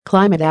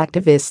climate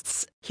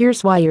activists,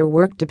 here's why your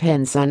work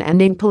depends on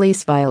ending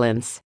police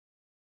violence.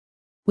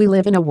 We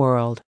live in a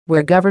world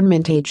where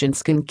government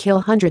agents can kill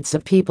hundreds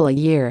of people a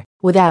year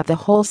without the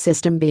whole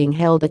system being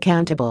held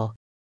accountable.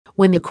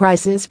 When the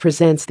crisis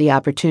presents the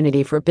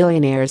opportunity for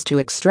billionaires to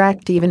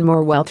extract even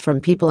more wealth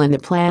from people on the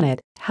planet,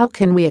 how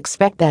can we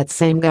expect that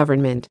same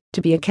government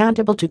to be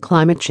accountable to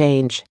climate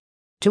change?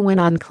 To win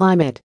on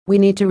climate, we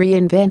need to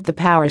reinvent the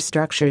power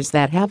structures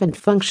that haven't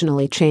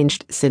functionally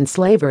changed since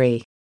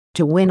slavery.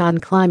 To win on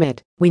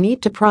climate, we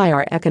need to pry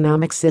our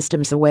economic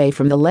systems away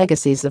from the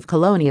legacies of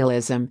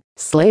colonialism,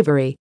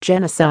 slavery,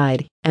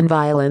 genocide, and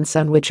violence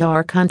on which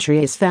our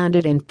country is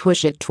founded and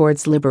push it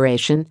towards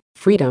liberation,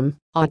 freedom,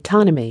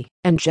 autonomy,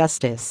 and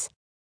justice.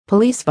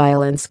 Police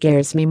violence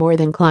scares me more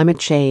than climate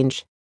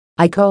change.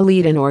 I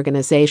co-lead an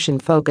organization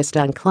focused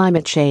on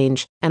climate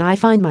change, and I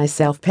find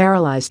myself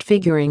paralyzed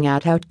figuring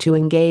out how to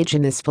engage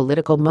in this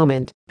political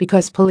moment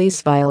because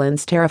police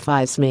violence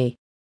terrifies me.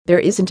 There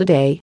isn't a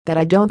day that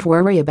I don't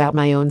worry about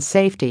my own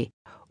safety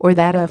or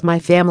that of my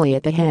family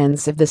at the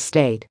hands of the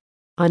state.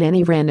 On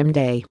any random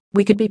day,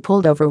 we could be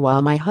pulled over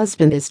while my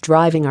husband is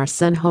driving our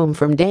son home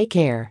from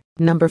daycare,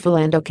 number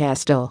Philando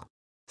Castile.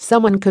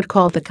 Someone could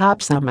call the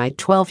cops on my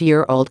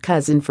 12-year-old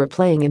cousin for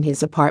playing in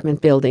his apartment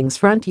building's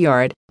front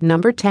yard,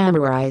 number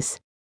Tamariz.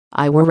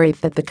 I worry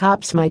that the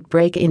cops might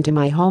break into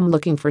my home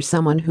looking for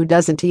someone who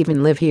doesn't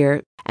even live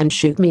here and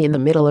shoot me in the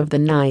middle of the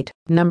night,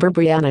 number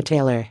Breonna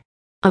Taylor.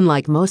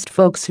 Unlike most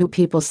folks who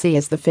people see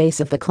as the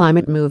face of the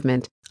climate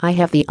movement, I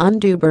have the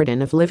undue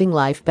burden of living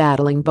life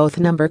battling both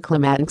number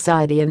climate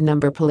anxiety and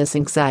number police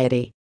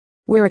anxiety.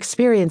 We're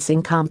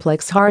experiencing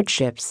complex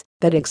hardships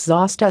that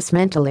exhaust us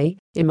mentally,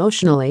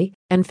 emotionally,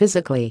 and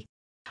physically.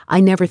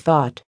 I never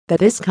thought that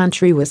this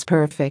country was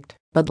perfect,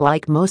 but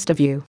like most of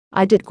you,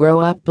 I did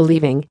grow up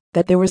believing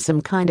that there was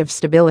some kind of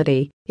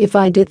stability if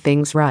I did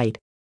things right.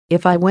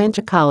 If I went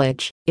to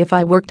college, if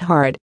I worked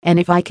hard, and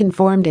if I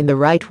conformed in the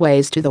right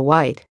ways to the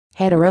white,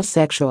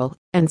 heterosexual,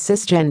 and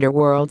cisgender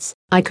worlds,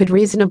 I could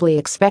reasonably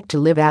expect to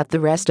live out the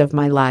rest of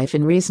my life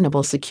in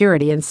reasonable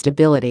security and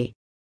stability.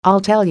 I'll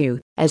tell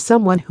you, as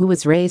someone who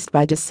was raised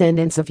by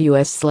descendants of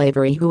U.S.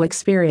 slavery who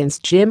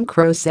experienced Jim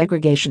Crow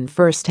segregation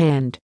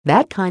firsthand,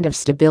 that kind of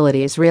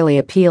stability is really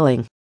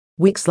appealing.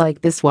 Weeks like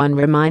this one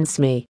reminds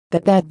me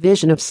that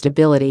vision of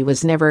stability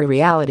was never a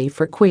reality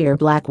for queer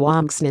Black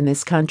wonks in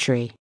this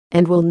country,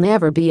 and will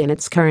never be in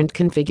its current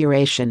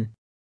configuration.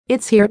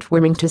 It's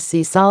heartwarming to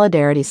see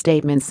solidarity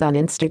statements on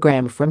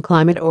Instagram from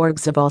climate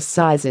orgs of all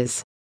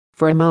sizes.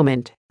 For a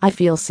moment, I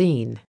feel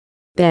seen.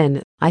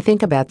 Then, I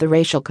think about the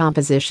racial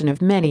composition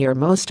of many or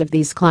most of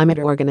these climate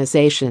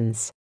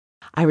organizations.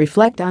 I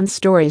reflect on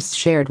stories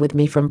shared with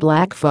me from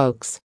Black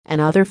folks and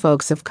other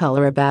folks of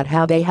color about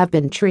how they have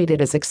been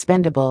treated as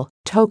expendable,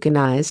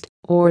 tokenized,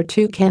 or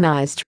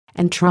toucanized,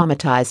 and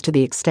traumatized to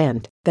the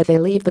extent that they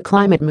leave the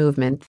climate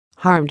movement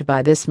harmed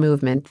by this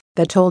movement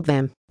that told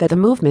them that the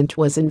movement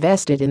was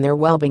invested in their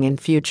well-being and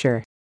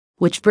future.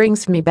 Which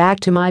brings me back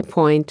to my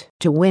point: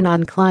 to win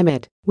on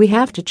climate, we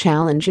have to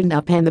challenge and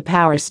upend the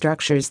power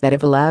structures that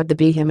have allowed the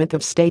behemoth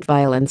of state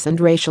violence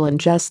and racial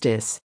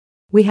injustice.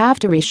 We have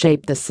to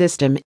reshape the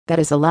system that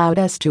has allowed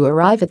us to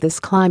arrive at this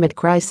climate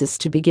crisis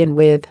to begin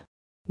with.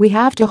 We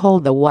have to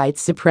hold the white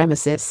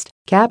supremacist,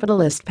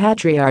 capitalist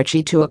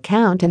patriarchy to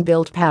account and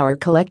build power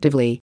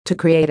collectively to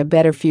create a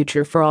better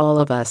future for all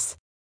of us.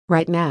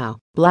 Right now,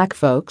 Black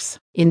folks,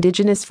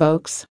 Indigenous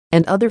folks,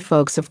 and other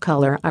folks of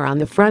color are on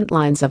the front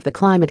lines of the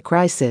climate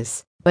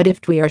crisis, but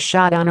if we are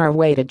shot on our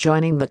way to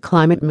joining the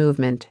climate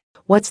movement,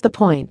 what's the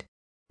point?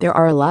 There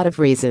are a lot of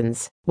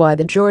reasons why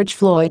the George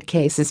Floyd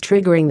case is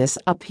triggering this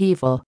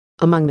upheaval,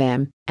 among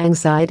them,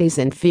 anxieties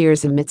and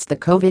fears amidst the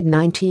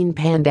COVID-19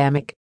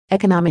 pandemic,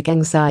 economic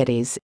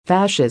anxieties,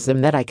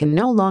 fascism that I can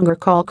no longer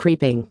call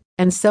creeping,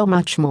 and so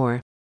much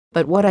more.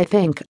 But what I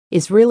think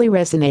is really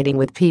resonating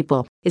with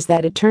people is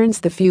that it turns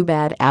the few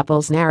bad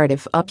apples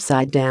narrative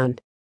upside down.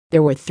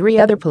 There were 3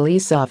 other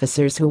police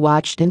officers who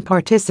watched and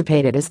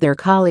participated as their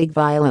colleague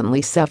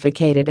violently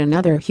suffocated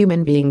another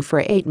human being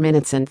for 8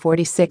 minutes and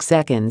 46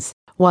 seconds,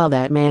 while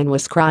that man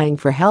was crying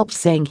for help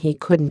saying he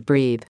couldn't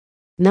breathe.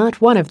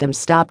 Not one of them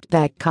stopped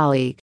that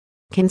colleague.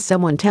 Can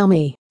someone tell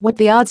me what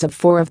the odds of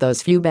 4 of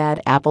those few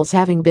bad apples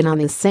having been on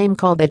the same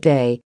call that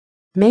day?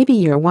 Maybe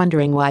you're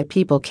wondering why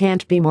people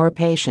can't be more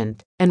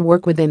patient and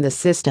work within the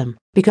system,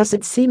 because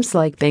it seems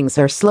like things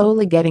are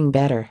slowly getting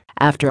better.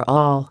 After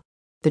all,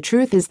 the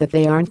truth is that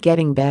they aren't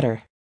getting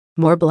better.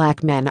 More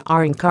Black men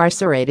are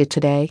incarcerated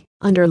today,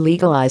 under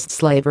legalized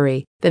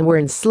slavery, than were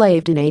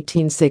enslaved in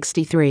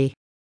 1863.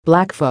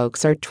 Black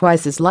folks are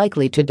twice as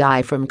likely to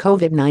die from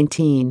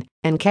COVID-19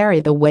 and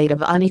carry the weight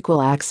of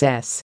unequal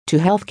access to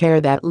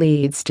healthcare that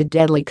leads to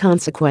deadly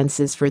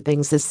consequences for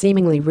things as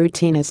seemingly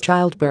routine as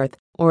childbirth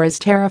or as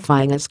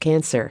terrifying as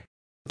cancer.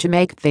 To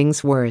make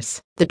things worse,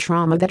 the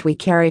trauma that we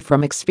carry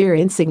from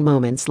experiencing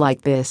moments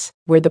like this,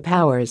 where the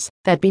powers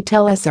that be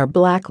tell us our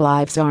Black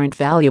lives aren't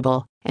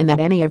valuable and that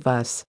any of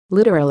us,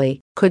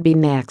 literally, could be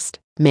next,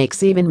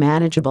 makes even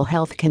manageable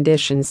health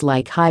conditions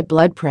like high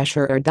blood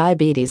pressure or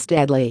diabetes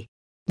deadly.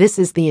 This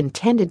is the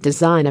intended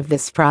design of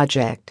this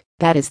project,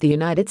 that is the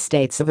United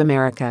States of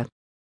America.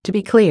 To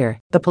be clear,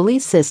 the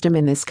police system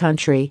in this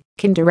country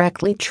can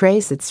directly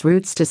trace its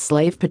roots to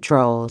slave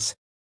patrols.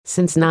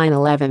 Since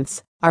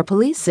 9/11, our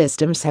police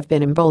systems have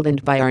been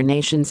emboldened by our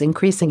nation's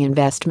increasing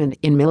investment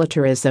in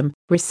militarism,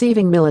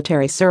 receiving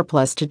military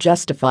surplus to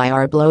justify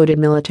our bloated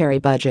military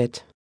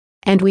budget.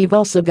 And we've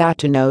also got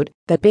to note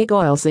that big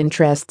oil's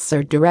interests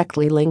are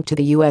directly linked to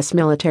the U.S.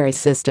 military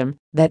system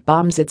that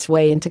bombs its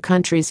way into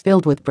countries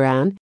filled with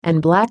brown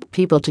and black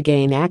people to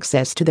gain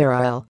access to their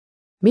oil.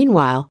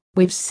 Meanwhile,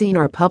 we've seen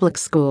our public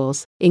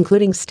schools,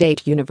 including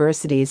state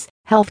universities,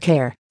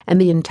 healthcare, and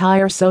the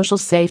entire social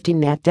safety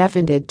net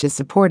defunded to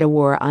support a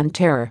war on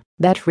terror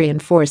that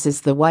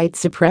reinforces the white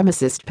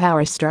supremacist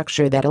power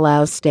structure that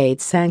allows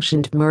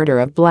state-sanctioned murder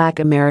of black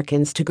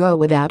Americans to go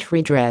without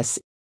redress.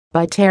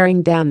 By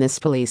tearing down this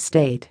police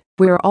state,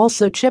 we're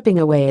also chipping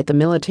away at the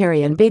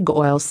military and big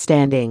oil's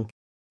standing.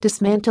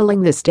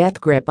 Dismantling this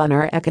death grip on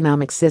our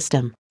economic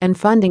system and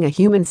funding a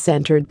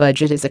human-centered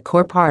budget is a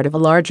core part of a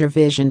larger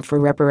vision for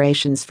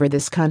reparations for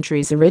this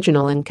country's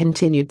original and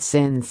continued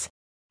sins.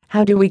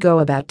 How do we go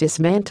about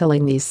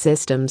dismantling these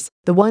systems,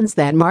 the ones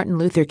that Martin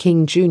Luther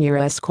King Jr.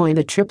 has coined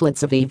the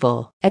triplets of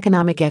evil: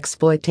 economic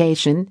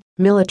exploitation,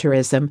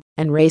 militarism,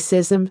 and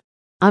racism?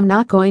 I'm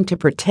not going to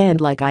pretend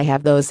like I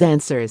have those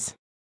answers.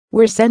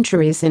 We're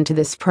centuries into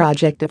this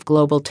project of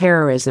global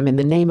terrorism in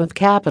the name of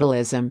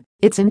capitalism.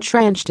 It's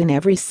entrenched in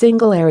every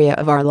single area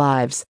of our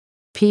lives.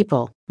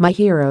 People, my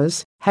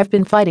heroes, have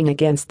been fighting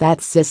against that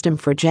system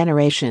for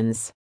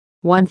generations.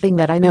 One thing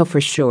that I know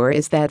for sure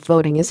is that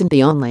voting isn't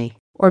the only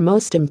or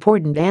most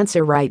important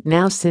answer right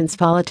now, since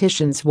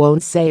politicians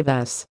won't save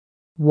us.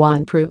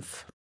 One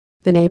proof: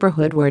 the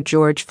neighborhood where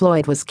George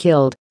Floyd was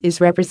killed is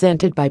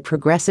represented by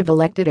progressive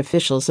elected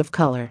officials of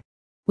color.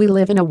 We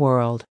live in a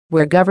world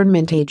where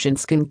government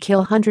agents can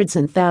kill hundreds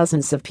and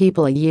thousands of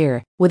people a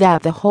year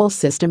without the whole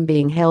system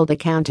being held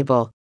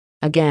accountable.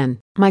 Again,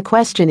 my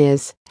question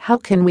is, how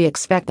can we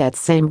expect that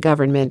same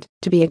government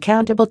to be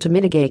accountable to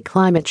mitigate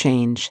climate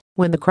change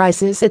when the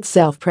crisis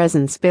itself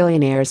presents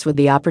billionaires with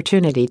the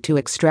opportunity to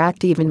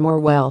extract even more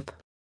wealth?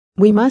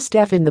 We must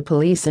deafen the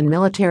police and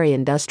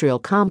military-industrial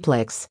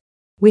complex.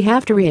 We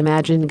have to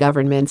reimagine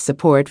government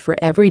support for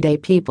everyday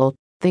people.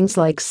 Things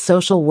like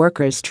social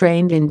workers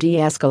trained in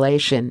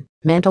de-escalation,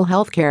 mental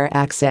health care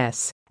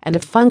access, and a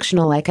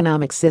functional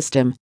economic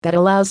system that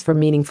allows for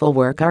meaningful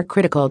work are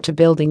critical to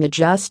building the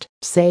just,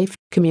 safe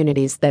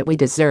communities that we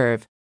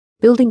deserve.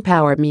 Building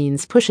power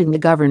means pushing the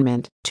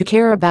government to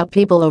care about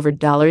people over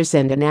dollars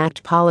and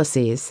enact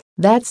policies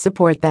that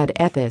support that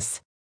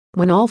ethos.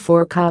 When all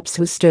four cops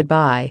who stood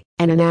by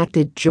and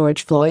enacted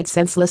George Floyd's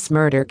senseless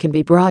murder can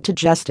be brought to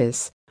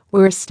justice,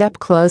 we're a step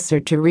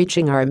closer to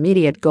reaching our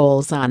immediate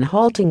goals on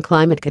halting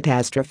climate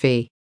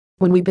catastrophe.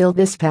 When we build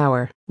this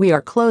power, we are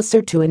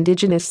closer to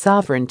indigenous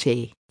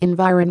sovereignty,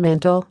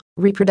 environmental,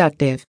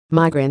 reproductive,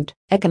 migrant,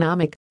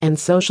 economic, and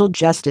social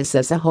justice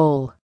as a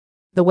whole.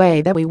 The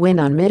way that we win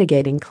on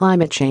mitigating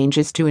climate change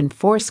is to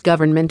enforce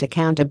government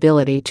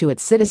accountability to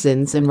its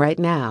citizens, and right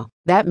now,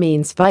 that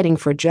means fighting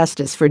for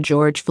justice for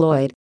George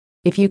Floyd.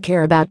 If you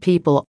care about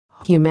people,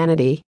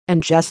 humanity,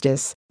 and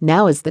justice,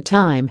 now is the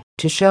time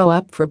to show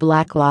up for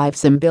Black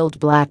lives and build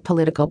Black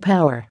political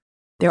power.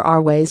 There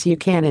are ways you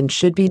can and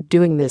should be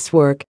doing this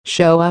work.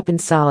 Show up in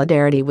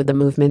solidarity with the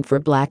movement for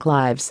Black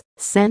lives,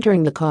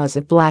 centering the cause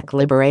of Black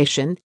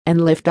liberation,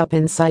 and lift up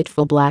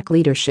insightful Black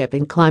leadership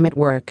in climate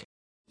work.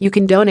 You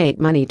can donate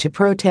money to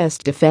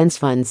protest defense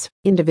funds,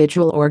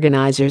 individual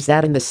organizers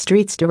out in the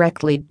streets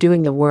directly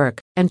doing the work,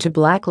 and to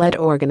Black-led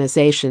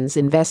organizations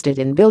invested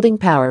in building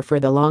power for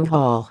the long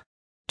haul.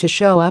 To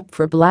show up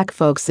for Black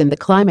folks in the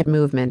climate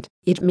movement,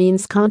 it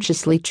means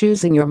consciously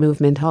choosing your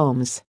movement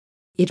homes.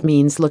 It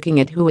means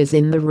looking at who is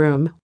in the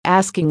room,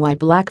 asking why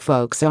Black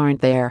folks aren't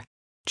there.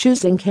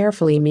 Choosing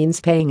carefully means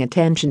paying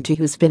attention to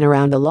who's been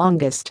around the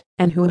longest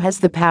and who has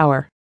the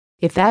power.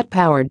 If that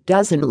power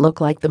doesn't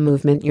look like the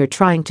movement you're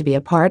trying to be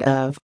a part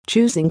of,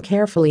 choosing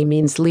carefully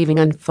means leaving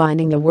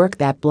unfinding the work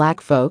that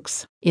Black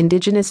folks,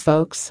 Indigenous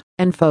folks,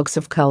 and folks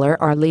of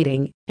color are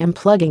leading, and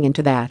plugging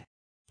into that.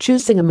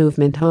 Choosing a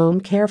movement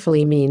home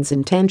carefully means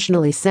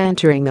intentionally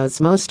centering those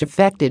most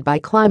affected by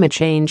climate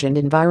change and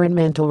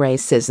environmental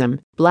racism,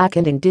 Black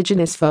and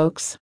Indigenous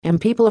folks,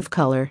 and people of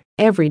color,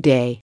 every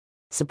day.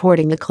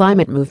 Supporting the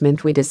climate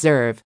movement we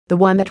deserve, the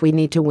one that we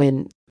need to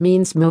win,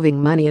 means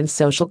moving money and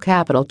social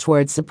capital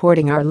towards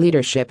supporting our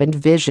leadership and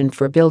vision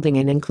for building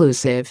an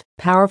inclusive,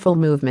 powerful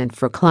movement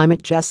for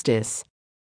climate justice.